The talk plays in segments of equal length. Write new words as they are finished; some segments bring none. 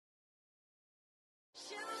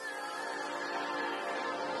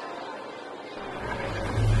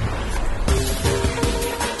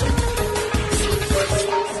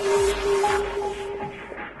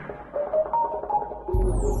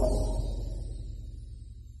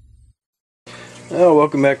Oh,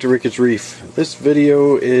 welcome back to Rickets Reef. This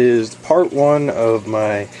video is part one of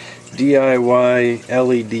my DIY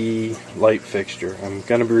LED light fixture. I'm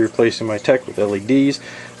going to be replacing my tech with LEDs.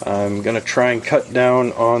 I'm going to try and cut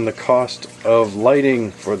down on the cost of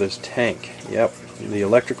lighting for this tank. Yep, the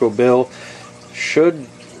electrical bill should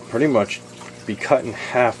pretty much be cut in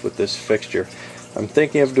half with this fixture. I'm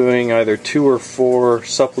thinking of doing either 2 or 4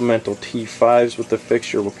 supplemental T5s with the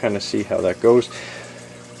fixture. We'll kind of see how that goes.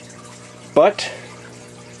 But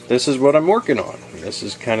this is what I'm working on. This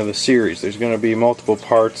is kind of the series. There's going to be multiple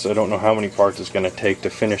parts. I don't know how many parts it's going to take to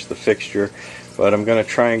finish the fixture, but I'm going to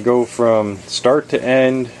try and go from start to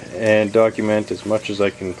end and document as much as I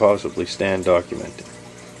can possibly stand documenting.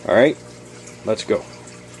 Alright, let's go.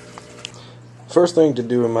 First thing to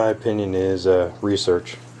do in my opinion is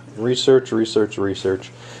research. Research.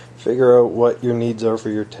 Figure out what your needs are for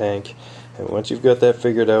your tank, and once you've got that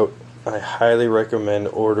figured out, I highly recommend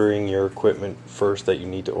ordering your equipment first that you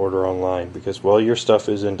need to order online, because while your stuff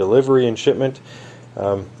is in delivery and shipment,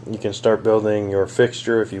 you can start building your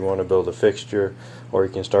fixture if you want to build a fixture, or you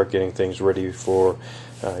can start getting things ready for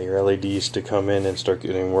your LEDs to come in and start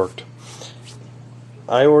getting worked.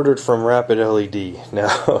 I ordered from Rapid LED.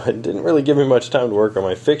 Now, it didn't really give me much time to work on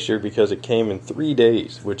my fixture because it came in 3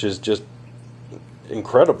 days, which is just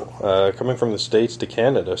incredible, coming from the States to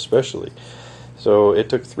Canada especially. So it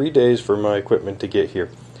took 3 days for my equipment to get here.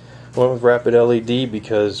 I went with Rapid LED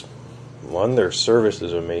because 1, their service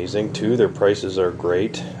is amazing, 2, their prices are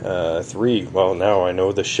great, 3, well, now I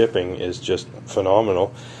know the shipping is just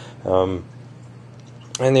phenomenal, and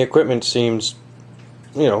the equipment seems,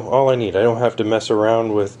 you know, all I need. I don't have to mess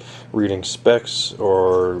around with reading specs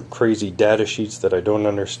or crazy data sheets that I don't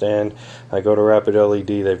understand. I go to Rapid LED,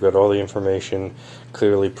 they've got all the information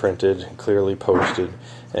clearly printed, clearly posted,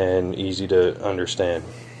 and easy to understand.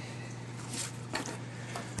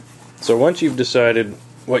 So once you've decided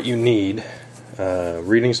what you need,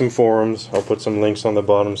 reading some forums, I'll put some links on the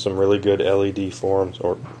bottom, some really good LED forums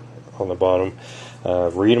or on the bottom.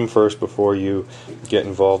 Read them first before you get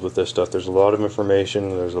involved with this stuff. There's a lot of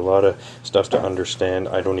information, there's a lot of stuff to understand.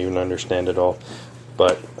 I don't even understand it all,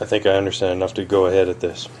 but I think I understand enough to go ahead at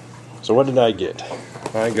this. So what did I get?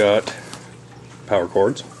 I got power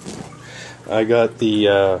cords. I got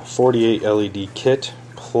the 48 LED kit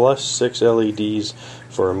plus 6 LEDs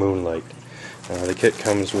for a moonlight. The kit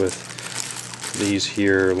comes with these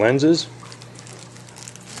here lenses.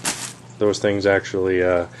 Those things actually,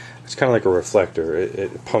 it's kind of like a reflector.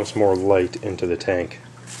 It pumps more light into the tank.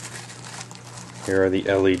 Here are the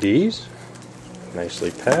LEDs,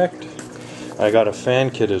 nicely packed. I got a fan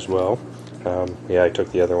kit as well. Yeah, I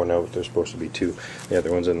took the other one out. There's supposed to be 2. The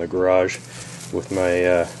other one's in the garage with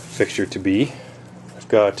my fixture to be. I've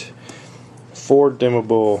got 4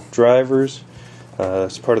 dimmable drivers.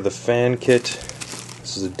 It's part of the fan kit.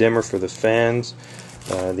 This is a dimmer for the fans.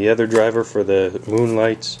 The other driver for the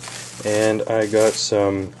moonlights. And I got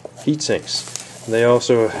some heat sinks. They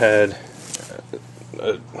also had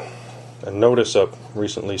a notice up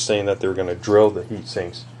recently saying that they were going to drill the heat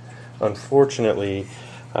sinks. Unfortunately,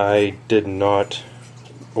 I did not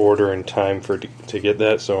order in time to get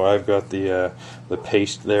that, so I've got the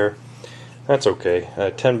paste there. That's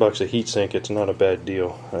okay. 10 bucks a heat sink, it's not a bad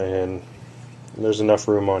deal, and there's enough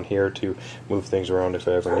room on here to move things around if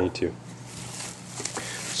I ever need to.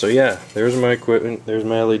 So yeah, there's my equipment, there's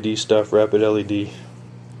my LED stuff. Rapid LED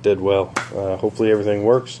did well. Hopefully everything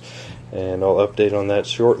works, and I'll update on that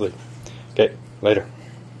shortly. Okay, later.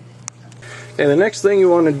 Okay, the next thing you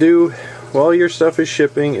want to do while your stuff is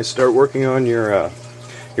shipping is start working on your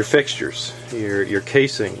fixtures, your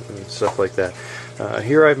casing and stuff like that.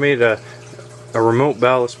 Here I've made a remote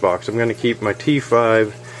ballast box. I'm going to keep my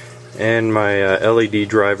T5 and my LED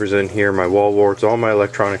drivers in here, my wall warts, all my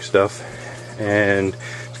electronic stuff, and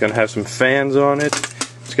it's going to have some fans on it.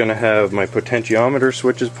 It's going to have my potentiometer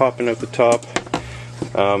switches popping at the top.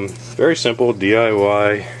 Very simple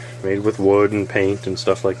DIY, made with wood and paint and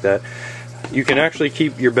stuff like that. You can actually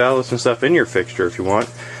keep your ballast and stuff in your fixture if you want.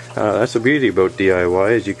 That's the beauty about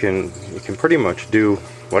DIY, is you can pretty much do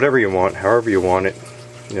whatever you want, however you want it,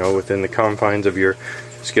 you know, within the confines of your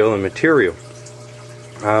skill and material.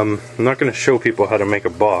 I'm not going to show people how to make a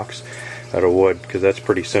box out of wood, because that's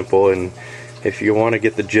pretty simple, and if you want to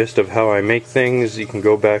get the gist of how I make things, you can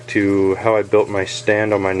go back to how I built my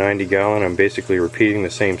stand on my 90 gallon. I'm basically repeating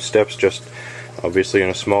the same steps, just obviously on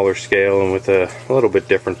a smaller scale and with a little bit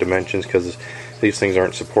different dimensions, because these things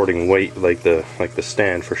aren't supporting weight like the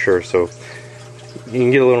stand for sure. So you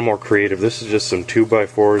can get a little more creative. This is just some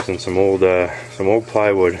 2x4s and some old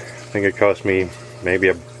plywood. I think it cost me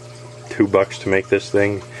maybe $2 to make this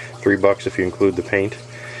thing, $3 if you include the paint.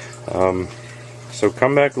 So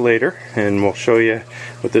come back later and we'll show you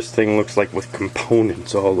what this thing looks like with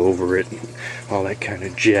components all over it and all that kind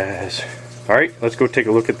of jazz. Alright, let's go take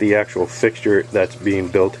a look at the actual fixture that's being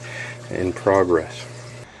built in progress.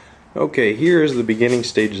 Okay, here is the beginning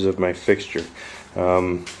stages of my fixture.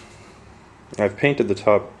 I've painted the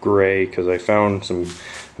top gray because I found some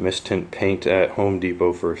mist tint paint at Home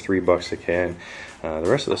Depot for $3 a can. The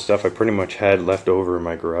rest of the stuff I pretty much had left over in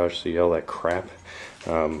my garage, see all that crap.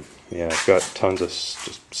 Yeah, I've got tons of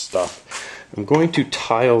just stuff. I'm going to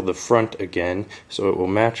tile the front again so it will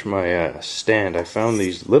match my stand. I found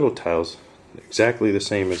these little tiles exactly the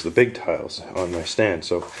same as the big tiles on my stand,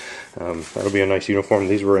 so that'll be a nice uniform.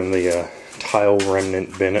 These were in the tile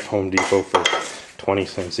remnant bin at Home Depot for 20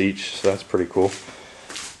 cents each, so that's pretty cool.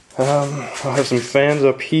 I'll have some fans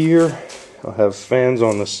up here. I'll have fans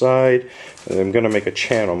on the side. And I'm going to make a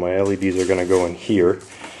channel. My LEDs are going to go in here.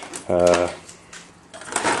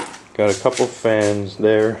 Got a couple fans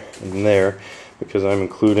there and there because I'm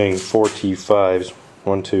including 4 T5s,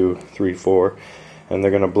 1, 2, 3, 4, and they're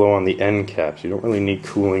going to blow on the end caps. You don't really need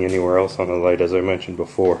cooling anywhere else on the light, as I mentioned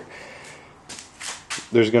before.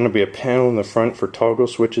 There's going to be a panel in the front for toggle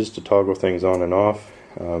switches to toggle things on and off.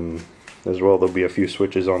 As well, there'll be a few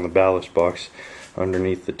switches on the ballast box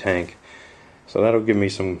underneath the tank. So that'll give me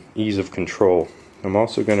some ease of control. I'm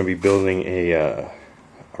also going to be building a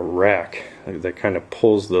rack that kind of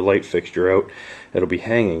pulls the light fixture out. It'll be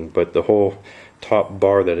hanging, but the whole top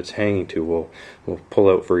bar that it's hanging to will pull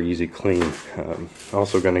out for easy clean.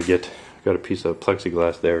 Also going to got a piece of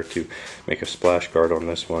plexiglass there to make a splash guard on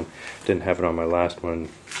this one. Didn't have it on my last one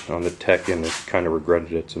on the tech, and it kind of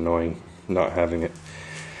regretted it. It's annoying not having it.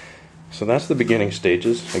 So that's the beginning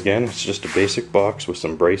stages. Again, it's just a basic box with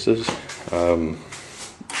some braces.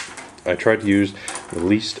 I tried to use the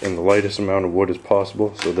least and the lightest amount of wood as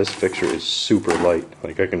possible, so this fixture is super light.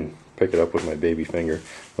 Like, I can pick it up with my baby finger.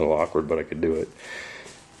 A little awkward, but I could do it.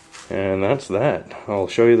 And that's that. I'll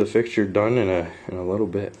show you the fixture done in a little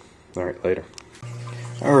bit. Alright, later.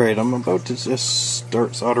 Alright, I'm about to just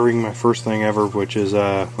start soldering my first thing ever, which is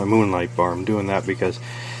my moonlight bar. I'm doing that because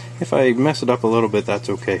if I mess it up a little bit, that's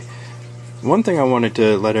okay. One thing I wanted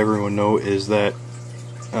to let everyone know is that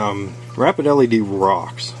Rapid LED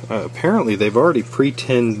rocks. Apparently they've already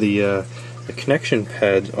pre-tinned the connection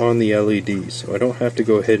pads on the LEDs, so I don't have to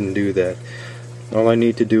go ahead and do that. All I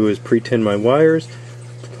need to do is pre-tin my wires,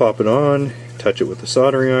 plop it on, touch it with the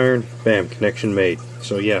soldering iron, bam, connection made.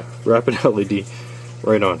 So yeah, Rapid LED,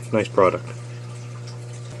 right on, nice product.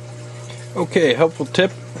 Okay, helpful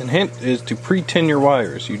tip and hint is to pre-tin your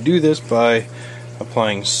wires. You do this by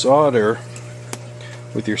applying solder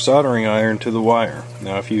with your soldering iron to the wire.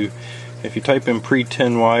 Now if you type in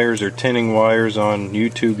pre-tin wires or tinning wires on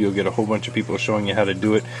YouTube, you'll get a whole bunch of people showing you how to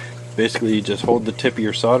do it. Basically, you just hold the tip of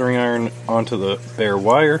your soldering iron onto the bare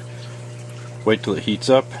wire, wait till it heats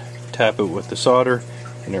up, tap it with the solder,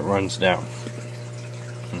 and it runs down.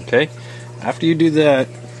 Okay, after you do that,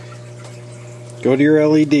 go to your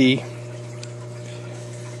LED,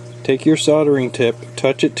 take your soldering tip,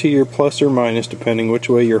 touch it to your plus or minus depending which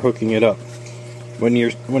way you're hooking it up. When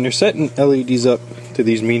you're setting LEDs up to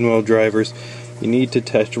these Meanwell drivers, you need to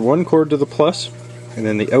attach one cord to the plus and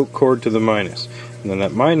then the out cord to the minus. And then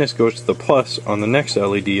that minus goes to the plus on the next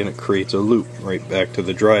LED and it creates a loop right back to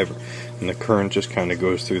the driver. And the current just kind of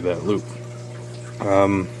goes through that loop.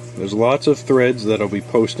 There's lots of threads that I'll be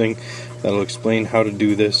posting that'll explain how to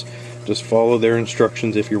do this. Just follow their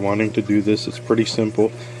instructions if you're wanting to do this. It's pretty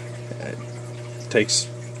simple. It takes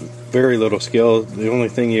very little skill. The only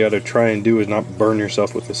thing you got to try and do is not burn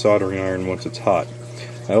yourself with the soldering iron once it's hot.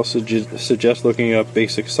 I also suggest looking up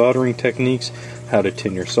basic soldering techniques, how to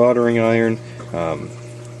tin your soldering iron,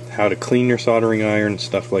 how to clean your soldering iron,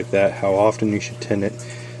 stuff like that, how often you should tin it.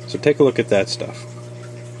 So take a look at that stuff.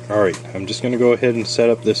 Alright, I'm just going to go ahead and set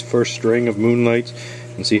up this first string of moonlights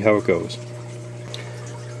and see how it goes.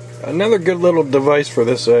 Another good little device for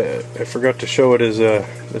this, I forgot to show it, is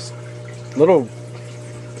this little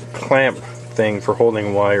clamp thing for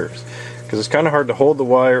holding wires, because it's kind of hard to hold the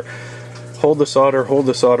wire, hold the solder, hold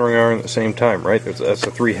the soldering iron at the same time, right? That's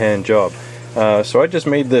a three-hand job. So I just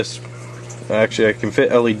made this. Actually, I can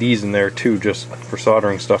fit LEDs in there too, just for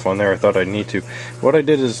soldering stuff on there. I thought I'd need to. What I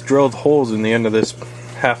did is drilled holes in the end of this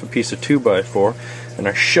half a piece of 2x4, and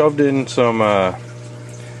I shoved in some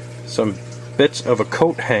bits of a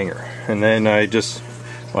coat hanger, and then I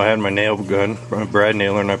had my nail gun, my brad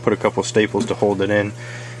nailer, and I put a couple staples to hold it in.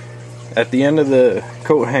 At the end of the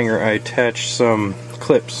coat hanger, I attached some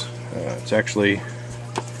clips. It's actually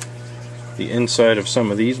the inside of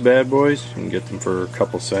some of these bad boys. You can get them for a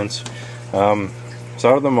couple cents.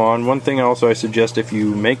 solder them on. One thing also I suggest, if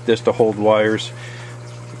you make this to hold wires,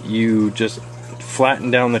 you just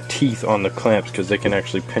flatten down the teeth on the clamps, because they can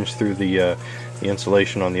actually pinch through the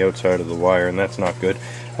insulation on the outside of the wire, and that's not good.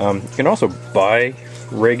 You can also buy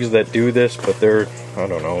rigs that do this, but they're, I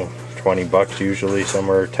don't know, 20 bucks usually,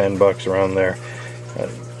 somewhere 10 bucks around there.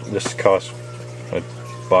 This costs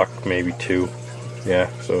 $1, maybe $2. Yeah,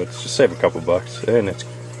 so it's just save a couple bucks, and it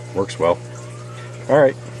works well.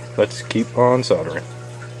 Alright, let's keep on soldering.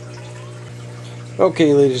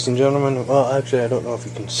 Okay, ladies and gentlemen, well, actually I don't know if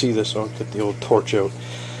you can see this, so I'll get the old torch out.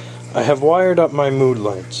 I have wired up my mood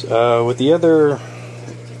lights. With the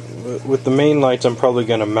main lights, I'm probably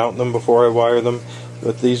going to mount them before I wire them.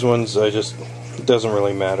 With these ones, it doesn't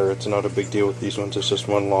really matter. It's not a big deal with these ones. It's just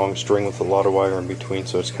one long string with a lot of wire in between,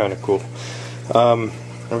 so it's kind of cool.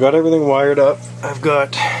 I've got everything wired up. I've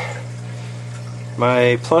got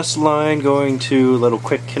my plus line going to a little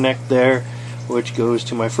quick connect there, which goes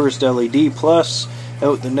to my first LED plus,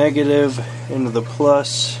 out the negative, into the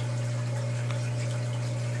plus,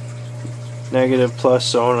 negative, plus,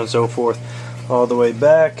 so on and so forth, all the way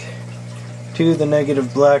back to the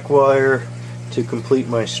negative black wire to complete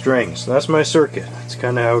my string. So that's my circuit. That's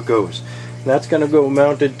kind of how it goes. And that's going to go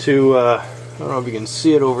mounted to, I don't know if you can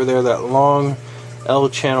see it over there, that long L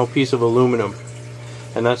channel piece of aluminum.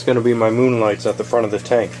 And that's going to be my moon lights at the front of the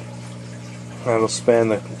tank. That'll span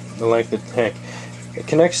the length of the tank. It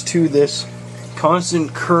connects to this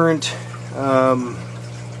constant current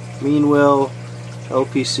Meanwell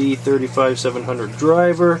LPC 35700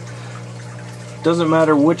 driver. Doesn't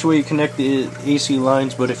matter which way you connect the AC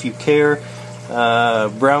lines, but if you care,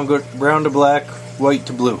 brown to black, white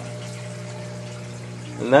to blue,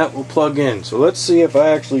 and that will plug in. So let's see if I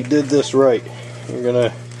actually did this right. You're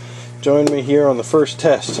gonna join me here on the first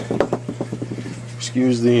test.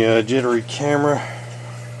 Excuse the jittery camera.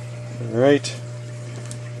 Alright,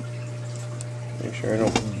 make sure I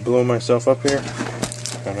don't blow myself up here.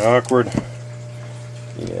 Kind of awkward.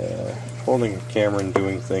 Yeah, holding a camera and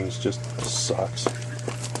doing things just sucks.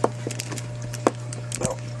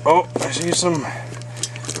 Oh, I see some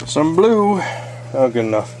blue. Oh, good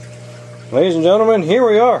enough. Ladies and gentlemen, here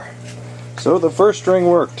we are. So the first string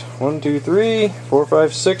worked. 1, 2, 3, 4,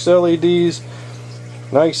 5, 6 LEDs.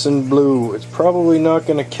 Nice and blue. It's probably not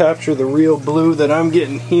going to capture the real blue that I'm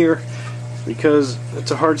getting here, because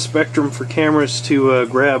it's a hard spectrum for cameras to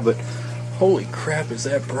grab, but holy crap, is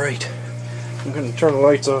that bright. I'm going to turn the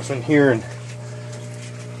lights off in here and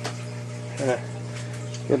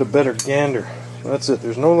get a better gander. That's it.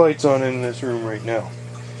 There's no lights on in this room right now.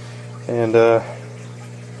 And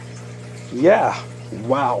yeah,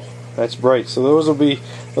 wow, that's bright. So those will be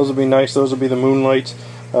nice. Those will be the moonlights.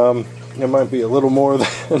 It might be a little more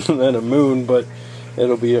than a moon, but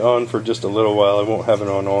it'll be on for just a little while. I won't have it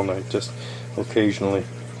on all night, just occasionally.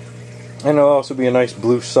 And it'll also be a nice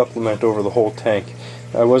blue supplement over the whole tank.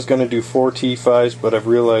 I was going to do 4 T5s, but I've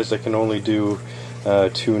realized I can only do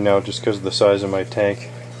 2 now just because of the size of my tank,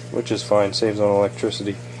 which is fine, saves on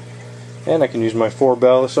electricity. And I can use my 4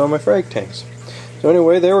 ballasts on my frag tanks. So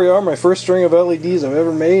anyway, there we are, my first string of LEDs I've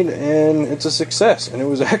ever made, and it's a success, and it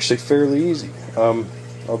was actually fairly easy.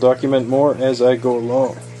 I'll document more as I go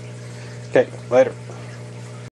along. Okay, later.